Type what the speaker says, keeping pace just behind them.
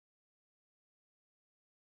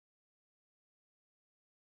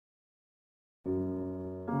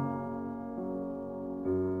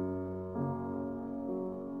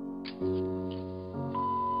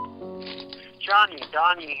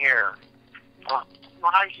Donnie here from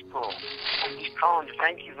high school. I'm just calling to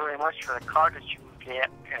thank you very much for the card that you gave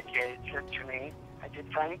sent to me. I did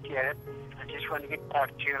finally get it. I just wanted to get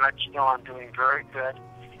back to you and let you know I'm doing very good.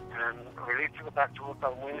 And I'm relieved to go back to work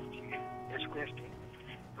on this Wednesday.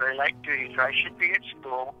 Very light duty, so I should be at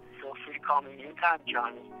school. Feel free to call me anytime,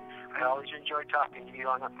 Johnny. I always enjoy talking to you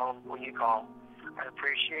on the phone when you call. I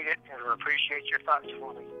appreciate it, and I appreciate your thoughts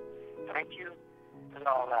for me. Thank you, and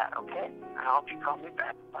all that, okay? I hope you call me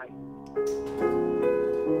back. Bye.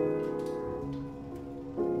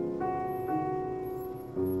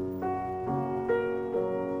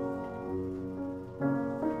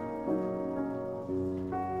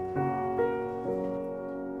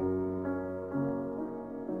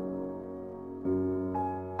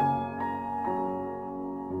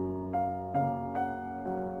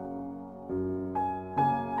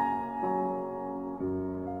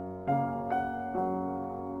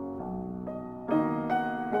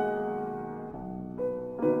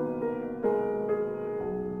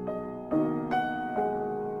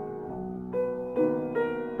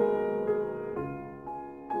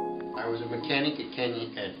 Mechanic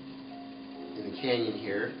in the canyon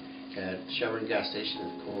here at Chevron gas station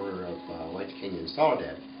at the corner of White Canyon and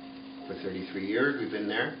Soledad. For 33 years we've been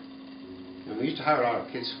there, and we used to hire a lot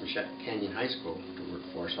of kids from Canyon High School to work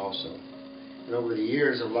for us also. And over the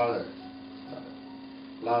years, a lot of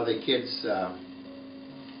the kids'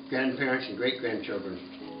 grandparents and great-grandchildren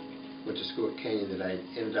went to school at Canyon that I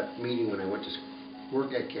ended up meeting when I went to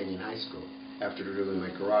work at Canyon High School after doing my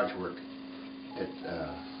garage work at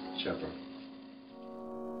Chevron.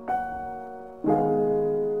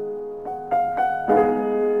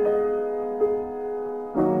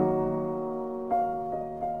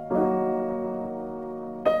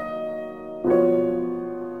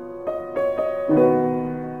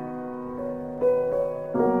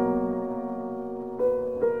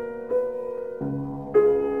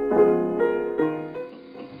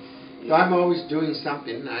 So I'm always doing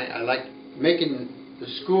something. I like making the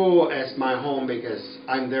school as my home because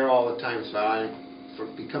I'm there all the time, so I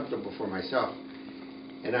be comfortable for myself.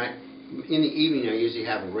 And in the evening, I usually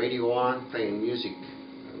have a radio on, playing music,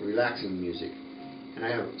 relaxing music. And I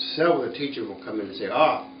have several of the teachers will come in and say,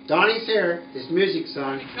 "Oh, Donnie's here. His music's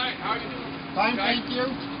on." Hi, how are you doing? Fine, thank you.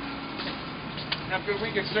 Have a good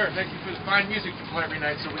weekend, sir. Thank you for the fine music to play every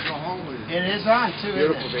night so we go home with it. It is on, too,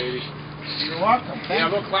 Beautiful, isn't it? baby. You're welcome. Thank Yeah, a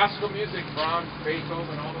you. little classical music, Brahms,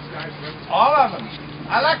 Beethoven, all those guys. All of them.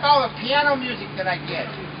 I like all the piano music that I get.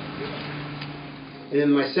 And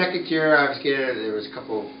in my second year, there was a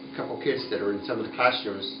couple kids that were in some of the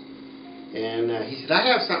classrooms, and he said, "I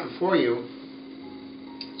have something for you."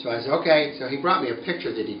 So I said, "Okay." So he brought me a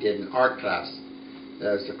picture that he did in art class.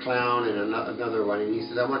 There was a clown and another one, and he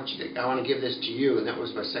said, I want to give this to you," and that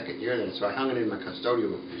was my second year then. So I hung it in my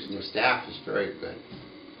custodial room. And the staff is very good,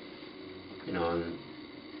 you know, and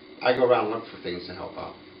I go around and look for things to help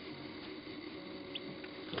out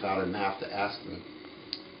without him have to ask me.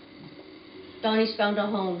 Donnie's found a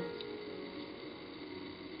home.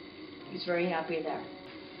 He's very happy there.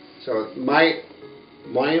 So my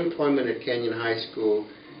employment at Canyon High School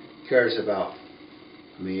cares about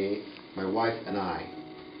me, my wife, and I.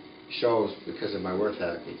 Shows because of my work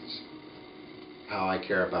ethics how I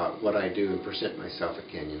care about what I do and present myself at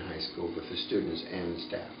Canyon High School with the students and the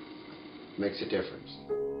staff. Makes a difference.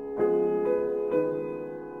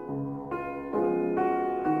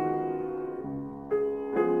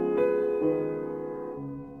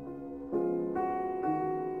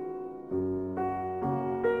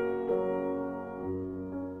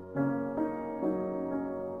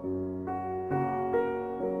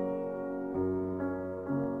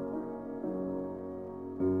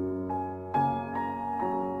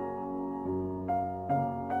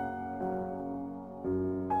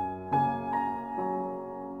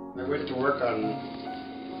 I went to work on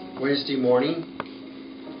Wednesday morning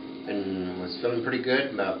and was feeling pretty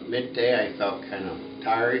good. About midday I felt kind of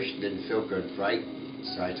tired, didn't feel good, right?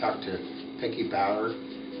 So I talked to Pinky Ballard,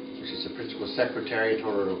 which is the principal's secretary, and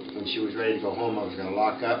told her when she was ready to go home I was going to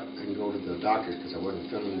lock up and go to the doctor's because I wasn't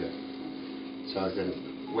feeling good. So I was going to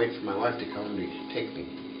wait for my wife to come to take me.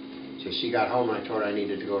 So she got home and I told her I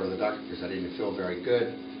needed to go to the doctor because I didn't feel very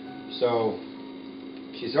good. So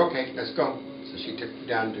she said, "Okay, let's go." So she took me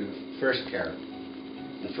down to First Care.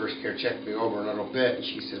 And First Care checked me over a little bit, and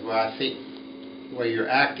she said, "Well, I think the way you're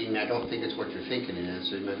acting, I don't think it's what you're thinking it is,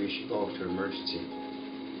 so maybe you should go up to emergency."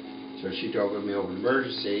 So she drove me over to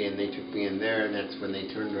emergency, and they took me in there, and that's when they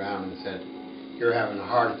turned around and said, "You're having a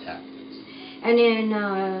heart attack." And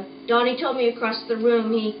then Donnie told me across the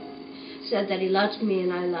room, he said that he loved me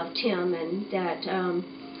and I loved him, and that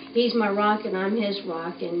he's my rock and I'm his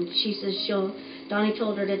rock. And she says Donnie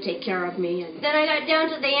told her to take care of me. And then I got down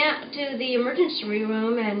to the emergency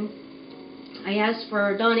room and I asked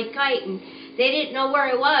for Donnie Kite, and they didn't know where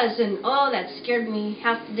he was, and oh, that scared me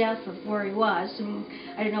half to death of where he was, and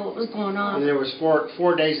I didn't know what was going on. And there was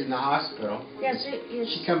four days in the hospital. Yes,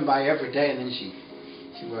 She come by every day, and then she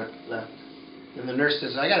left. And the nurse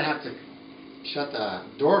says, I gotta have to shut the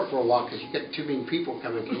door for a while because you get too many people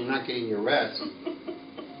coming and you're not getting your rest.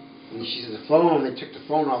 And she says, the phone, they took the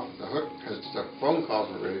phone off the hook because the phone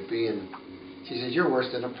calls were really being, she says, you're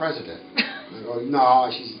worse than a president. I go,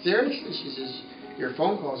 no. She says, seriously? She says, your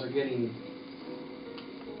phone calls are getting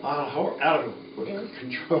out of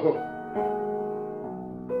control.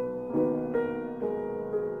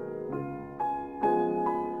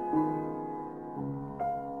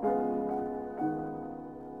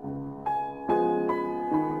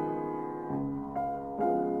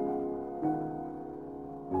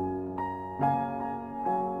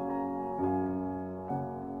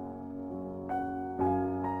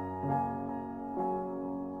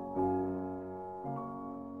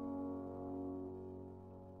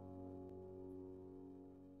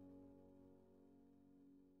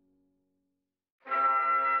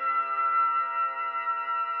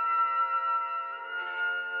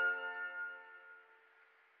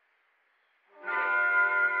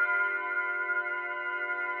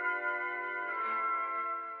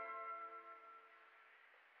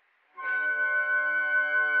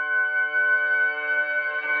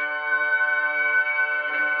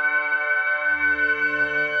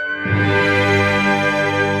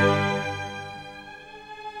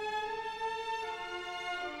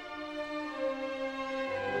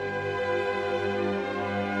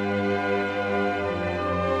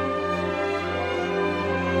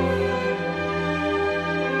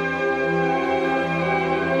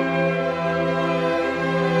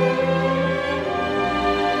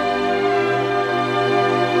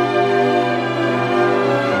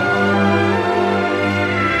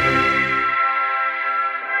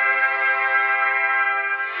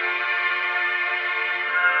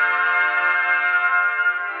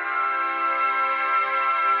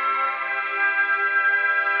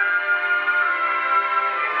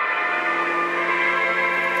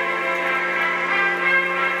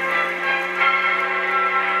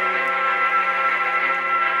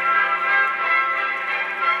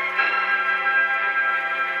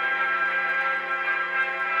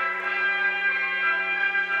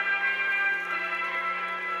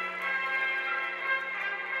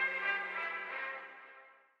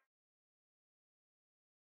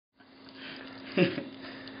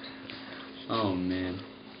 Oh man,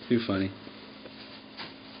 too funny.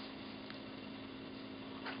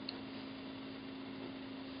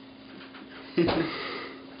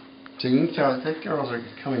 So you can tell that girls are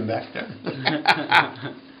coming back there.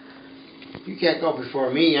 You can't go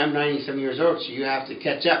before me. I'm 97 years old, so you have to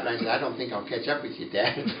catch up. And I said, I don't think I'll catch up with you,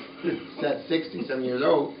 Dad. That's 60-some years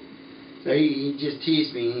old. So he just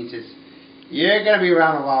teased me. And he says, you're going to be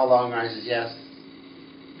around a while longer. I said, yes.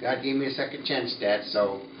 God gave me a second chance, Dad,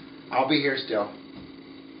 so I'll be here still.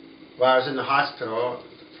 While I was in the hospital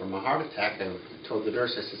from a heart attack, I told the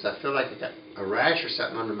nurse, I says, I feel like I got a rash or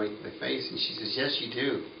something under my face. And she says, yes, you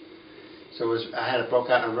do. So I had it broke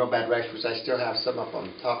out in a real bad rash, which I still have some up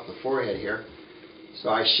on top of the forehead here. So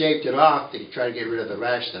I shaved it off to try to get rid of the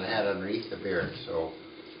rash that I had underneath the beard. So,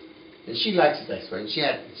 and she likes it this way. And she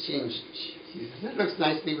says, that looks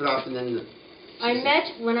nice, leave it off. And then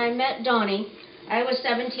when I met Donnie, I was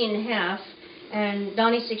 17 and a half, and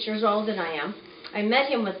Donnie's 6 years older than I am. I met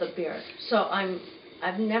him with a beard, so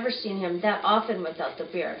I've never seen him that often without the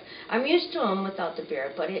beard. I'm used to him without the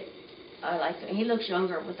beard, but I like it. He looks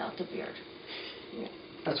younger without the beard. Yeah.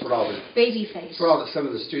 That's what all the baby face. For all some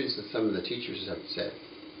of the students and some of the teachers have said.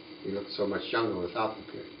 He looks so much younger without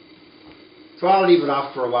the beard. So I'll leave it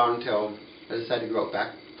off for a while until I decide to grow it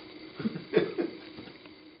back.